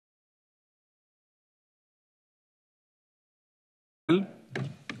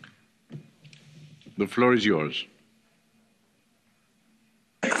The floor is yours.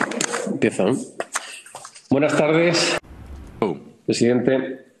 Empiezo. Buenas tardes,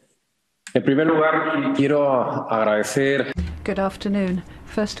 presidente. En primer lugar, quiero agradecer. Good afternoon.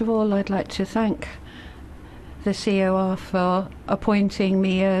 First of all, I'd like to thank the COR for appointing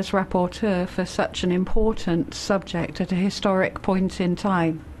me as rapporteur for such an important subject at a historic point in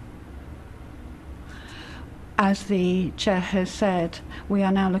time. As the Chair has said, we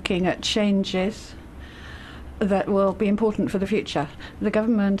are now looking at changes that will be important for the future. The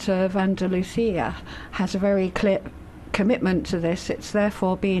government of Andalusia has a very clear commitment to this. It's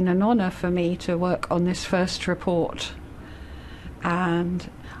therefore been an honour for me to work on this first report. And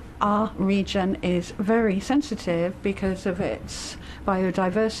our region is very sensitive because of its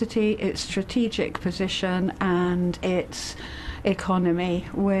biodiversity, its strategic position and its economy.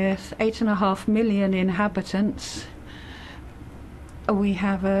 With 8.5 million inhabitants, we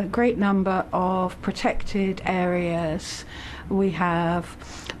have a great number of protected areas. We have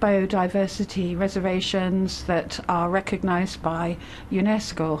biodiversity reservations that are recognised by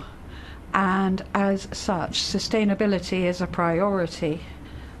UNESCO, and as such, sustainability is a priority.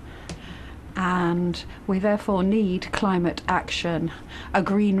 And we therefore need climate action, a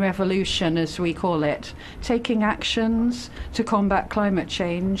green revolution as we call it. Taking actions to combat climate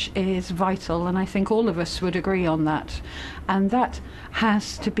change is vital, and I think all of us would agree on that. And that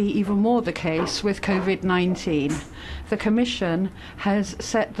has to be even more the case with COVID-19. The Commission has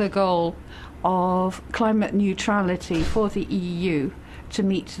set the goal of climate neutrality for the EU to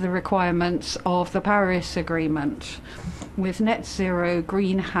meet the requirements of the Paris Agreement, with net zero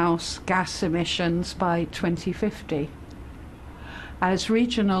greenhouse gas emissions by 2050. As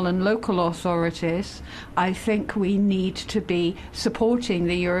regional and local authorities, I think we need to be supporting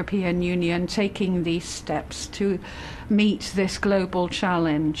the European Union taking these steps to meet this global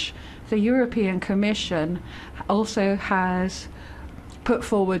challenge. The European Commission also has put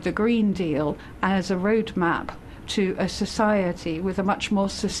forward the Green Deal as a roadmap to a society with a much more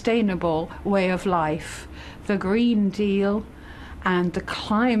sustainable way of life. The Green Deal and the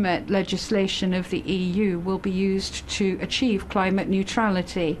climate legislation of the EU will be used to achieve climate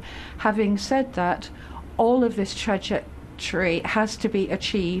neutrality. Having said that, all of this trajectory has to be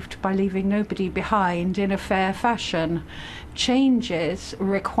achieved by leaving nobody behind in a fair fashion. Changes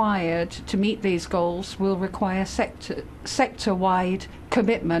required to meet these goals will require sector-wide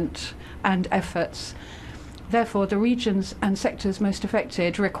commitment and efforts. Therefore, the regions and sectors most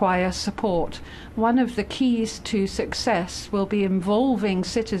affected require support. One of the keys to success will be involving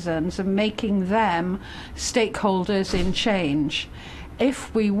citizens and making them stakeholders in change.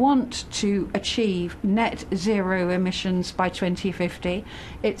 If we want to achieve net zero emissions by 2050,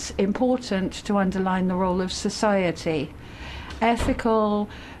 it's important to underline the role of society. Ethical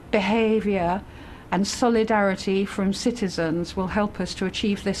behaviour and solidarity from citizens will help us to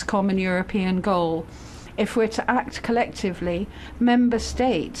achieve this common European goal. If we're to act collectively, member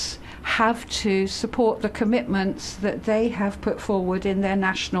states have to support the commitments that they have put forward in their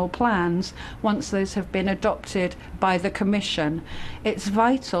national plans once those have been adopted by the Commission. It's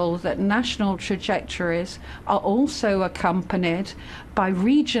vital that national trajectories are also accompanied by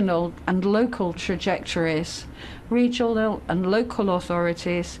regional and local trajectories. Regional and local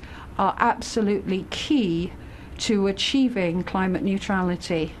authorities are absolutely key to achieving climate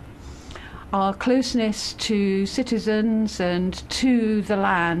neutrality. Our closeness to citizens and to the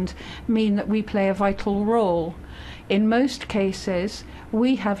land mean that we play a vital role. In most cases,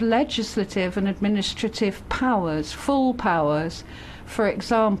 we have legislative and administrative powers, full powers. For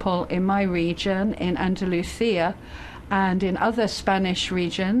example, in my region, in Andalusia, and in other Spanish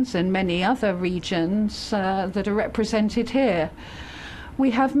regions and many other regions that are represented here.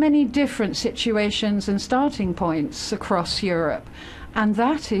 We have many different situations and starting points across Europe. And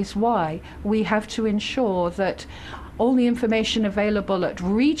that is why we have to ensure that all the information available at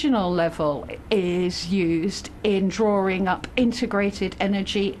regional level is used in drawing up integrated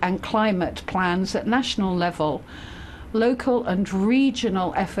energy and climate plans at national level. Local and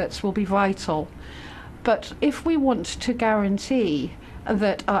regional efforts will be vital. But if we want to guarantee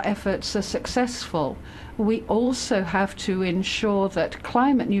that our efforts are successful, we also have to ensure that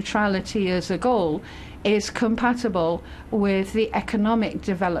climate neutrality as a goal is compatible with the economic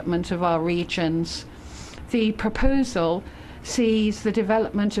development of our regions. The proposal sees the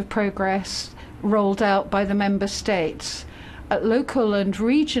development of progress rolled out by the member states. At local and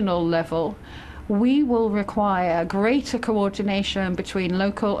regional level, we will require greater coordination between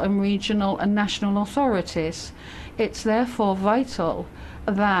local and regional and national authorities. It's therefore vital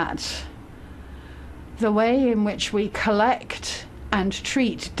that the way in which we collect and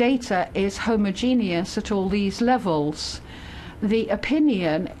treat data is homogeneous at all these levels. The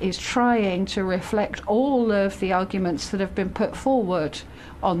opinion is trying to reflect all of the arguments that have been put forward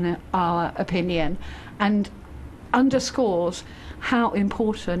on our opinion and underscores how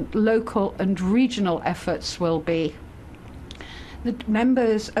important local and regional efforts will be. The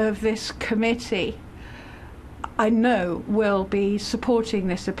members of this committee, I know, will be supporting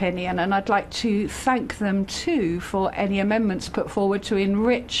this opinion, and I'd like to thank them too for any amendments put forward to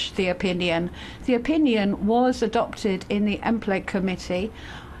enrich the opinion. The opinion was adopted in the EMPLEG committee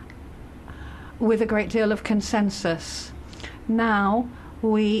with a great deal of consensus. Now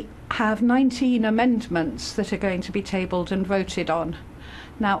we have 19 amendments that are going to be tabled and voted on.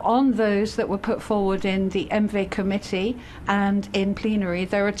 Now, on those that were put forward in the ENVI committee and in plenary,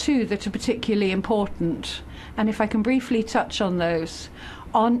 there are two that are particularly important. And if I can briefly touch on those.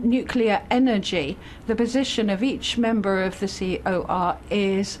 On nuclear energy, the position of each member of the COR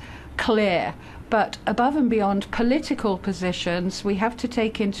is clear. But above and beyond political positions, we have to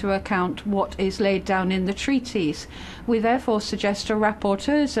take into account what is laid down in the treaties. We therefore suggest a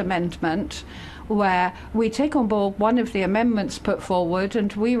rapporteur's amendment where we take on board one of the amendments put forward,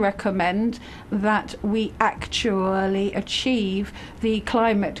 and we recommend that we actually achieve the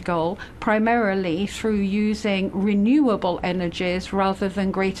climate goal primarily through using renewable energies rather than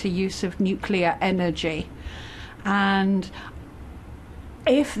greater use of nuclear energy. And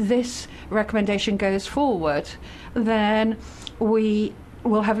if this recommendation goes forward, then we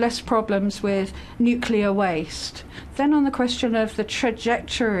will have less problems with nuclear waste. Then on the question of the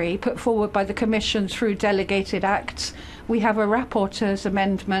trajectory put forward by the Commission through delegated acts, we have a rapporteur's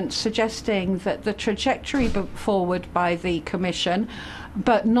amendment suggesting that the trajectory put forward by the Commission,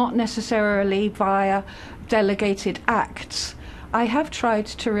 but not necessarily via delegated acts. I have tried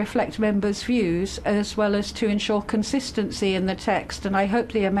to reflect members' views as well as to ensure consistency in the text, and I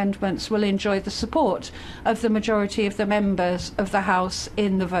hope the amendments will enjoy the support of the majority of the members of the House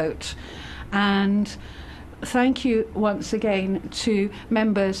in the vote. And thank you once again to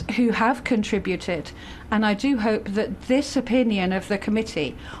members who have contributed, and I do hope that this opinion of the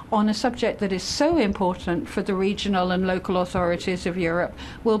committee on a subject that is so important for the regional and local authorities of Europe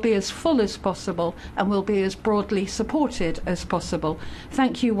will be as full as possible and will be as broadly supported as possible.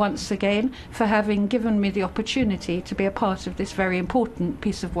 Thank you once again for having given me the opportunity to be a part of this very important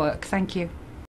piece of work. Thank you.